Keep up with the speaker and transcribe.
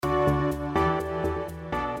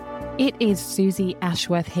It is Susie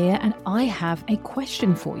Ashworth here, and I have a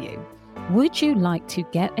question for you. Would you like to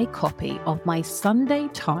get a copy of my Sunday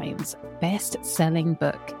Times best-selling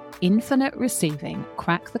book, Infinite Receiving: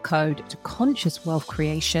 Crack the Code to Conscious Wealth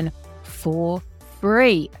Creation, for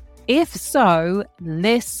free? If so,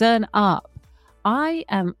 listen up. I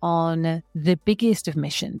am on the biggest of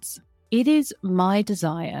missions. It is my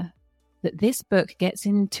desire that this book gets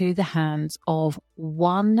into the hands of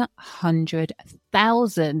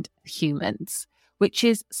 100,000 humans, which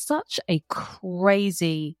is such a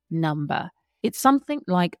crazy number. It's something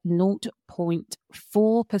like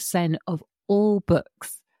 0.4% of all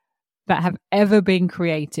books that have ever been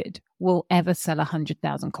created will ever sell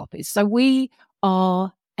 100,000 copies. So we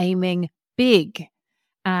are aiming big,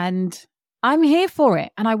 and I'm here for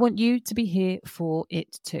it, and I want you to be here for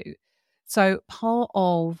it too. So part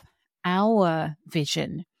of our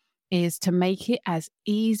vision is to make it as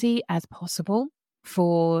easy as possible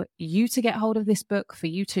for you to get hold of this book, for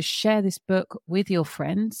you to share this book with your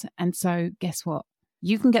friends. And so guess what?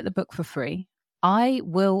 You can get the book for free. I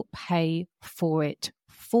will pay for it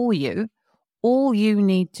for you. All you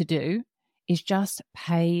need to do is just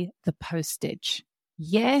pay the postage.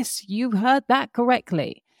 Yes, you heard that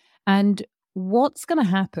correctly. And what's going to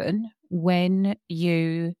happen when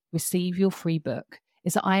you receive your free book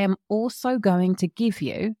is that I am also going to give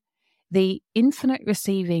you the Infinite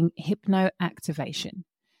Receiving Hypno Activation.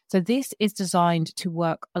 So this is designed to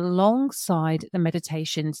work alongside the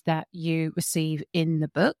meditations that you receive in the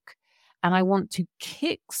book. And I want to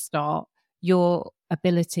kickstart your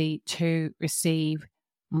ability to receive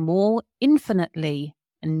more infinitely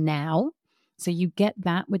now. So you get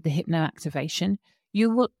that with the Hypno Activation. You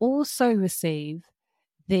will also receive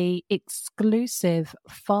the exclusive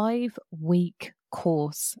 5-week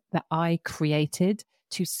course that I created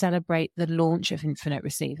to celebrate the launch of Infinite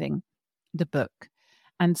Receiving, the book.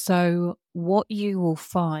 And so what you will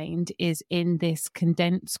find is in this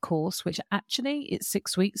condensed course, which actually it's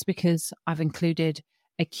 6 weeks because I've included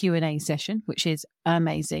a Q&A session, which is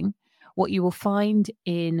amazing. What you will find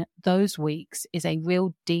in those weeks is a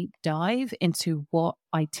real deep dive into what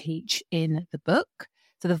I teach in the book.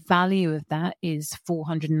 So the value of that is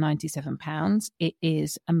 £497. It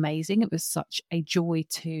is amazing. It was such a joy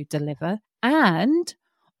to deliver. And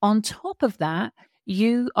on top of that,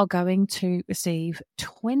 you are going to receive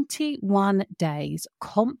 21 days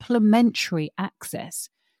complimentary access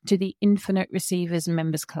to the Infinite Receivers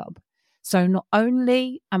Members Club. So not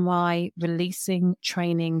only am I releasing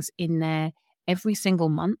trainings in there every single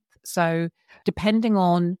month, so depending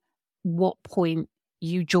on what point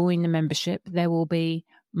you join the membership, there will be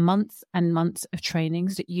months and months of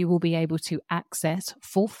trainings that you will be able to access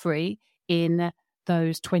for free in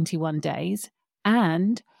those 21 days.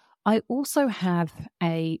 And I also have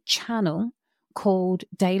a channel called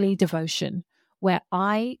Daily Devotion, where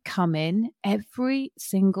I come in every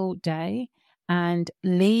single day and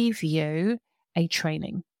leave you a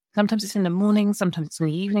training. Sometimes it's in the morning, sometimes it's in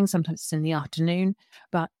the evening, sometimes it's in the afternoon,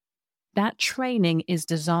 but that training is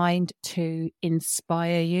designed to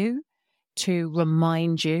inspire you, to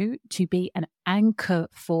remind you, to be an anchor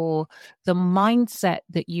for the mindset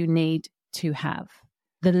that you need to have,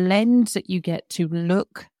 the lens that you get to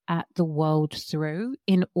look at the world through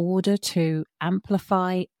in order to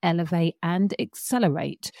amplify, elevate, and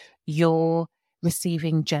accelerate your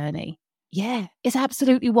receiving journey. Yeah, it's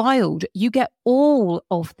absolutely wild. You get all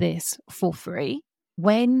of this for free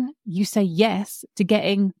when you say yes to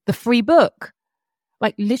getting the free book.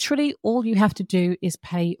 Like literally all you have to do is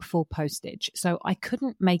pay for postage. So I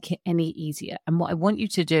couldn't make it any easier. And what I want you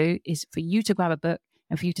to do is for you to grab a book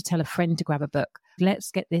and for you to tell a friend to grab a book.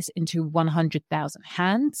 Let's get this into 100,000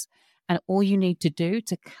 hands. And all you need to do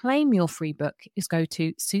to claim your free book is go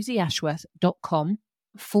to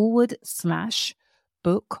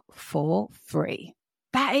susieashworth.com/book for free.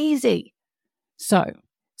 That easy. So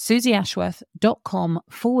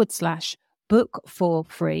susieashworth.com/book for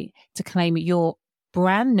free to claim your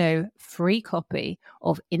brand new free copy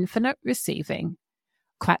of Infinite Receiving,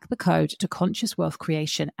 Crack the Code to Conscious Wealth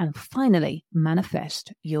Creation, and finally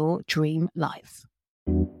manifest your dream life.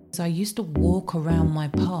 So I used to walk around my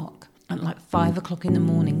park at like 5 o'clock in the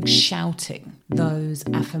morning shouting those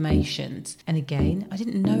affirmations. And again, I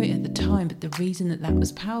didn't know it at the time, but the reason that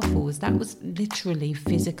was powerful was that was literally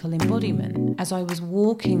physical embodiment. As I was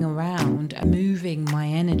walking around and moving my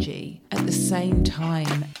energy, at the same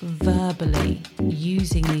time verbally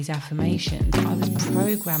using these affirmations, I was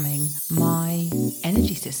programming my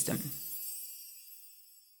energy system.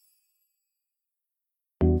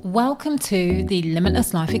 Welcome to the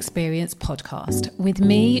Limitless Life Experience podcast with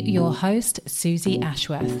me, your host, Susie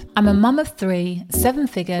Ashworth. I'm a mum of 3,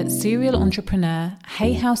 7-figure serial entrepreneur,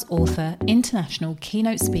 Hay House author, international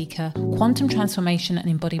keynote speaker, quantum transformation and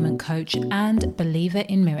embodiment coach, and believer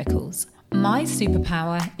in miracles. My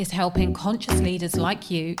superpower is helping conscious leaders like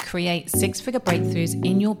you create 6-figure breakthroughs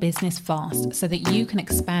in your business fast so that you can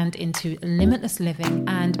expand into limitless living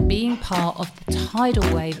and being part of the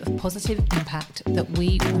tidal wave of positive impact that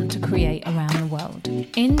we want to create around the world.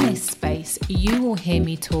 In this space, you will hear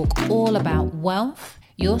me talk all about wealth,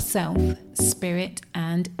 yourself, spirit,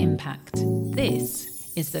 and impact.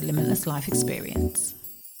 This is the Limitless Life Experience.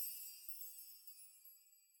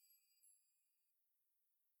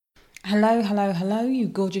 Hello, you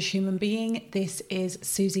gorgeous human being. This is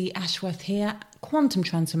Susie Ashworth here, quantum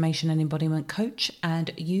transformation and embodiment coach, and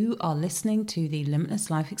you are listening to the Limitless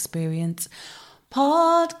Life Experience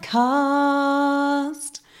podcast.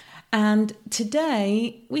 And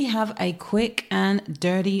today we have a quick and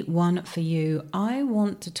dirty one for you. I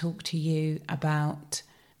want to talk to you about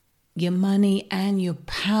your money and your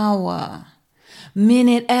power.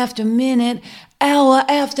 Minute after minute, hour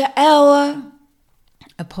after hour.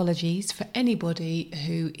 Apologies for anybody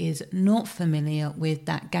who is not familiar with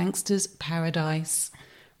that Gangster's Paradise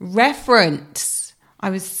reference.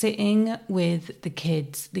 I was sitting with the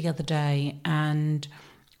kids the other day and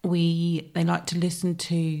they like to listen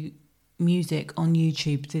to music on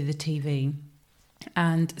YouTube through the TV.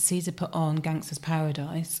 And Caesar put on Gangster's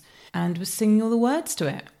Paradise and was singing all the words to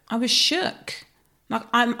it. I was shook. Like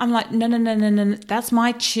I'm like, no, that's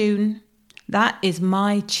my tune. That is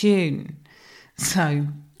my tune. So,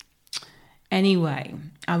 anyway,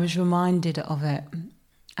 I was reminded of it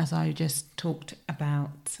as I just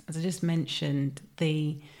mentioned,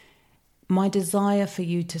 my desire for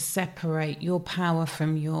you to separate your power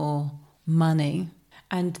from your money.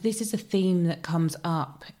 And this is a theme that comes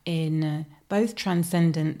up in both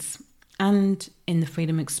Transcendence and in the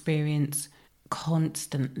Freedom Experience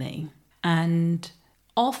constantly. And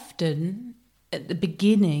often at the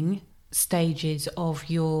beginning stages of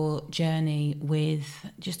your journey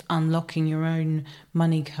with just unlocking your own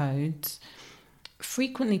money codes,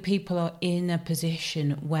 frequently people are in a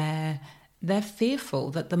position where they're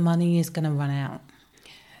fearful that the money is going to run out.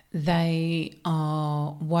 They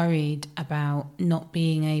are worried about not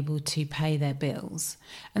being able to pay their bills.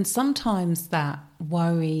 And sometimes that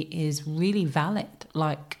worry is really valid.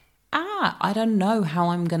 Like, I don't know how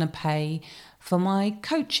I'm going to pay for my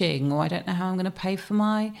coaching, or I don't know how I'm going to pay for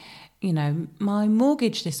my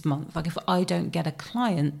mortgage this month. Like, if I don't get a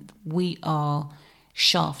client, we are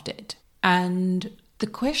shafted. And the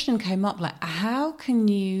question came up, like, how can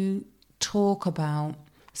you talk about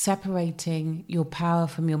separating your power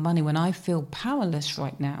from your money when I feel powerless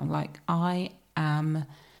right now? Like, I'm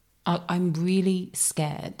really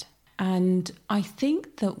scared. And I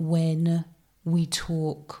think that when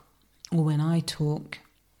I talk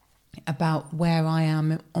about where I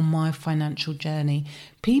am on my financial journey,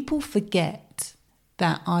 people forget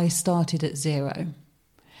that I started at zero.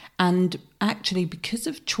 And actually, because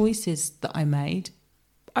of choices that I made,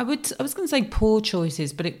 I was going to say poor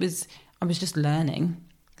choices, but I was just learning.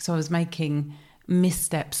 So I was making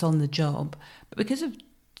missteps on the job. But because of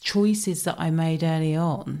choices that I made early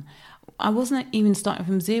on, I wasn't even starting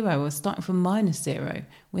from zero. I was starting from -0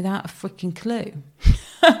 without a freaking clue.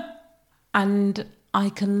 And I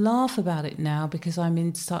can laugh about it now because I'm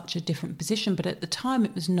in such a different position. But at the time,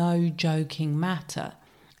 it was no joking matter.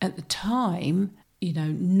 At the time,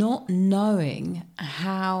 not knowing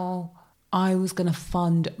how I was going to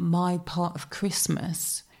fund my part of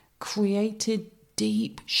Christmas created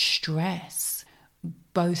deep stress,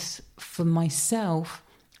 both for myself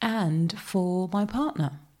and for my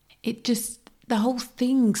partner. The whole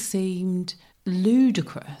thing seemed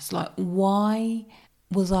ludicrous. Like, why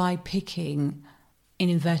was I picking, in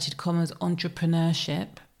inverted commas,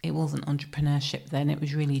 entrepreneurship? It wasn't entrepreneurship then. It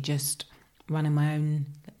was really just running my own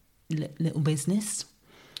little business.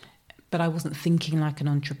 But I wasn't thinking like an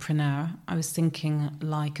entrepreneur. I was thinking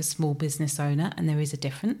like a small business owner, and there is a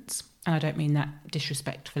difference. And I don't mean that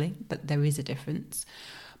disrespectfully, but there is a difference.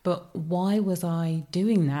 But why was I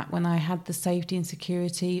doing that when I had the safety and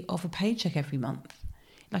security of a paycheck every month?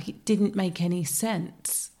 Like, it didn't make any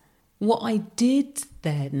sense. What I did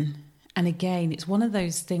then, and again, it's one of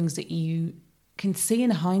those things that you can see in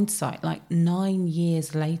hindsight, like 9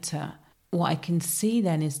 years later. What I can see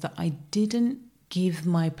then is that I didn't give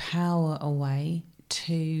my power away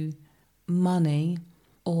to money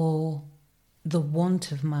or the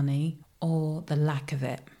want of money or the lack of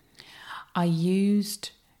it. I used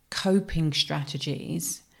coping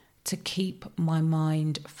strategies to keep my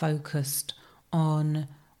mind focused on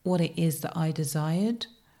what it is that I desired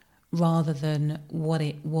rather than what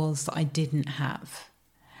it was that I didn't have.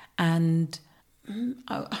 And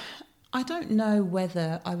I don't know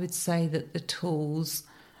whether I would say that the tools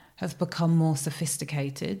have become more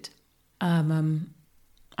sophisticated. I'm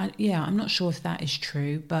not sure if that is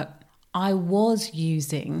true, but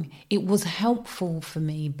it was helpful for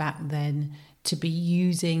me back then to be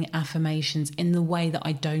using affirmations in the way that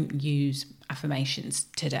I don't use affirmations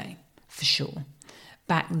today, for sure.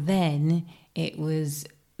 Back then, it was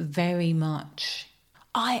very much,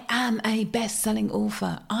 I am a best-selling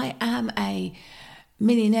author. I am a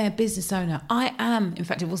millionaire business owner. In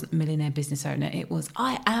fact, it wasn't a millionaire business owner. It was,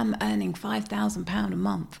 I am earning £5,000 a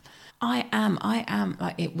month. I am,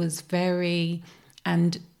 like, it was very,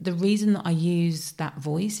 and the reason that I use that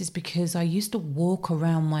voice is because I used to walk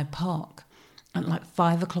around my park at like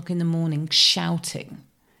 5 o'clock in the morning shouting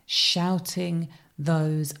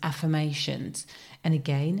those affirmations. And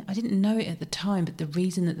again, I didn't know it at the time, but the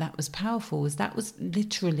reason that was powerful was that was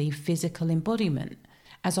literally physical embodiment.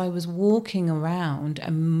 As I was walking around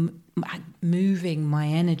and moving my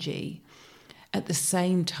energy at the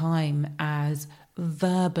same time as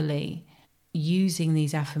verbally using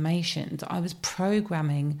these affirmations, I was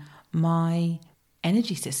programming my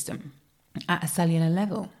energy system at a cellular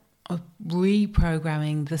level, of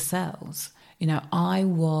reprogramming the cells. I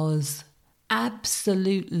was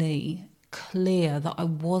absolutely clear that I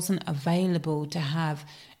wasn't available to have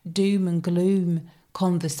doom and gloom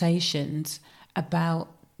conversations about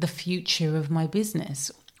the future of my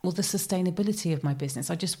business or the sustainability of my business.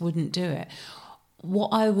 I just wouldn't do it. What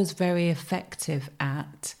I was very effective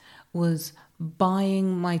at was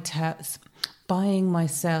buying myself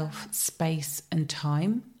space and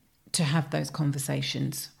time to have those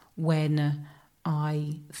conversations when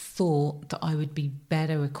I thought that I would be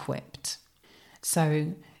better equipped.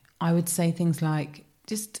 So I would say things like,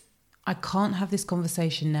 I can't have this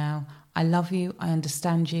conversation now. I love you. I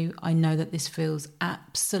understand you. I know that this feels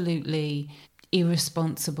absolutely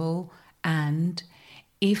irresponsible. And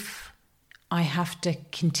if I have to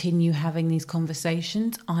continue having these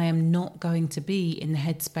conversations, I am not going to be in the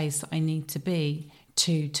headspace that I need to be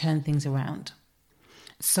to turn things around.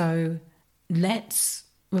 So let's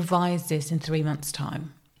revise this in 3 months'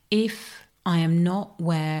 time. If I am not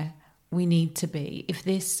where we need to be,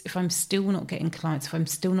 if I'm still not getting clients, if I'm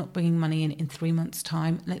still not bringing money in 3 months'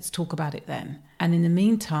 time, let's talk about it then. And in the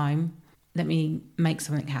meantime, let me make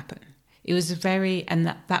something happen. It was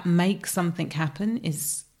that make something happen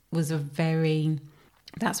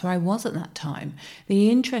that's where I was at that time. The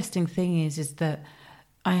interesting thing is that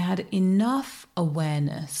I had enough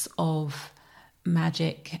awareness of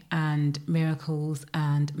magic and miracles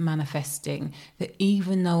and manifesting that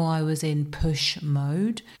even though I was in push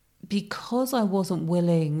mode, because I wasn't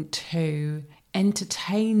willing to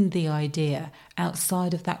entertain the idea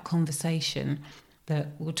outside of that conversation that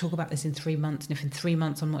we'll talk about this in 3 months, and if in 3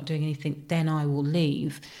 months I'm not doing anything, then I will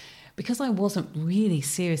leave. Because I wasn't really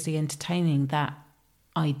seriously entertaining that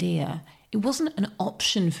idea, it wasn't an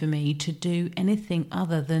option for me to do anything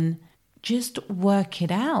other than just work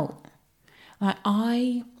it out. Like,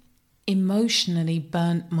 I emotionally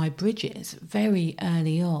burnt my bridges very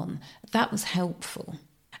early on. That was helpful.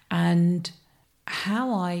 And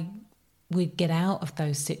how I would get out of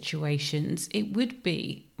those situations, it would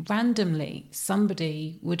be randomly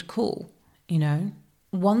somebody would call,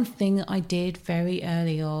 One thing I did very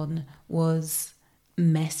early on was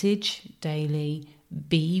message daily,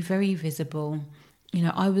 be very visible.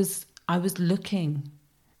 I was looking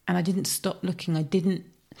and I didn't stop looking.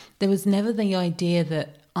 There was never the idea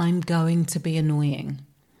that I'm going to be annoying.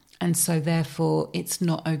 And so therefore it's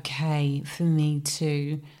not okay for me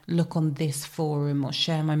to look on this forum or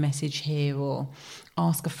share my message here or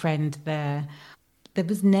ask a friend there. There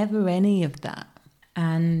was never any of that.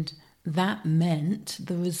 And the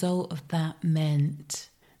result of that meant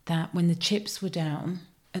that when the chips were down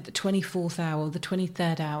at the 24th hour, the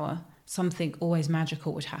 23rd hour, something always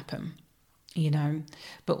magical would happen,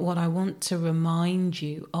 But what I want to remind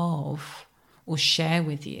you of or share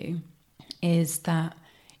with you is that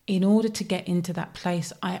in order to get into that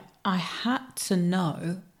place, I had to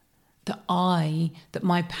know that I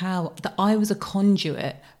was a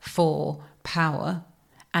conduit for power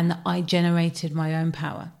and that I generated my own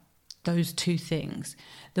power. Those two things.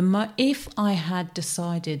 If I had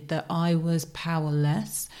decided that I was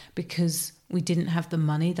powerless because we didn't have the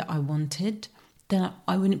money that I wanted, then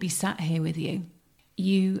I wouldn't be sat here with you.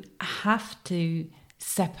 You have to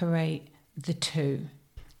separate the two.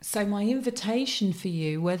 So my invitation for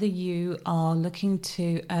you, whether you are looking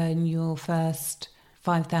to earn your first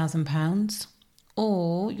 £5,000,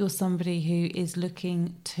 or you're somebody who is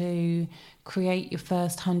looking to create your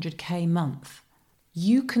first 100k month.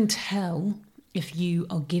 You can tell if you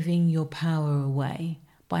are giving your power away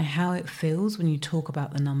by how it feels when you talk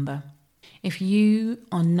about the number. If you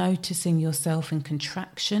are noticing yourself in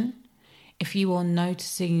contraction, if you are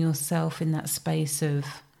noticing yourself in that space of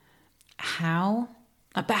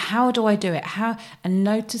but how do I do it? How? And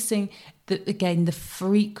noticing that, again, the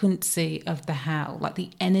frequency of the how, like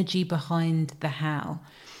the energy behind the how.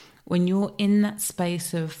 When you're in that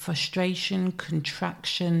space of frustration,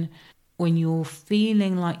 contraction, when you're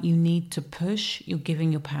feeling like you need to push, you're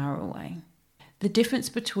giving your power away. The difference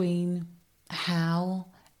between how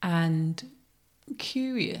and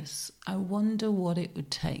curious, I wonder what it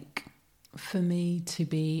would take for me to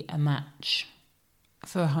be a match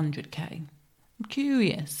for 100k. I'm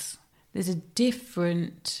curious. There's a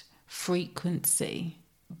different frequency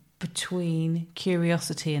between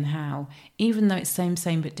curiosity and how, even though it's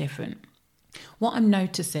same but different. What I'm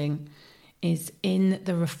noticing is in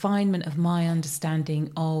the refinement of my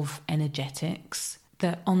understanding of energetics,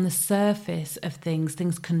 that on the surface of things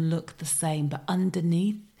can look the same, but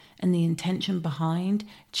underneath and the intention behind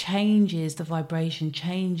changes the vibration,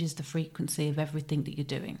 changes the frequency of everything that you're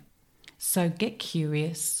doing. So get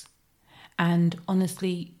curious. And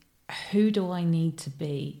honestly, who do I need to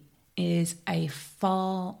be is a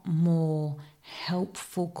far more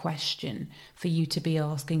helpful question for you to be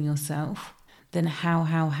asking yourself than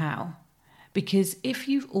how. Because if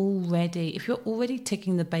you're already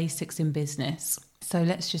ticking the basics in business, so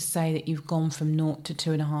let's just say that you've gone from 0 to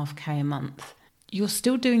 2.5k a month, you're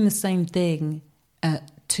still doing the same thing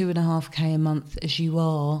at 2.5k a month as you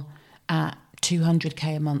are at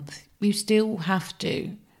 200k a month. You still have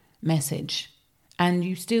to message, and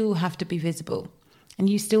you still have to be visible, and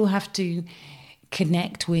you still have to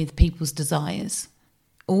connect with people's desires.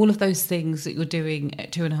 All of those things that you're doing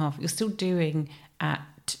at 2.5, you're still doing at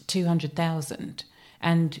 200,000.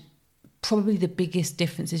 And probably the biggest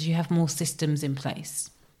difference is you have more systems in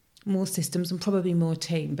place, more systems and probably more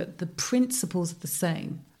team, but the principles are the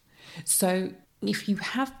same. So if you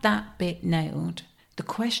have that bit nailed, the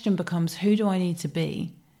question becomes, who do I need to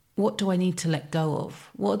be? What do I need to let go of?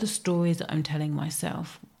 What are the stories that I'm telling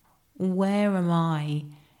myself? Where am I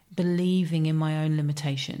believing in my own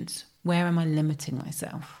limitations? Where am I limiting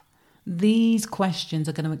myself? These questions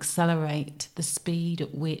are going to accelerate the speed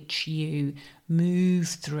at which you move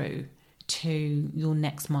through to your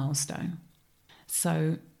next milestone.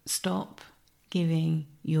 So stop giving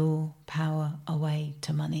your power away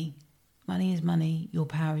to money. Money is money. Your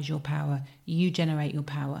power is your power. You generate your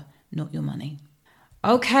power, not your money.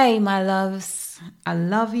 Okay, my loves, I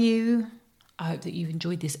love you. I hope that you've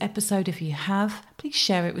enjoyed this episode. If you have, please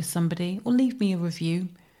share it with somebody or leave me a review.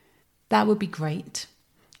 That would be great.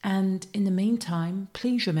 And in the meantime,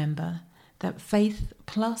 please remember that faith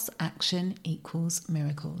plus action equals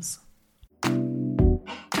miracles.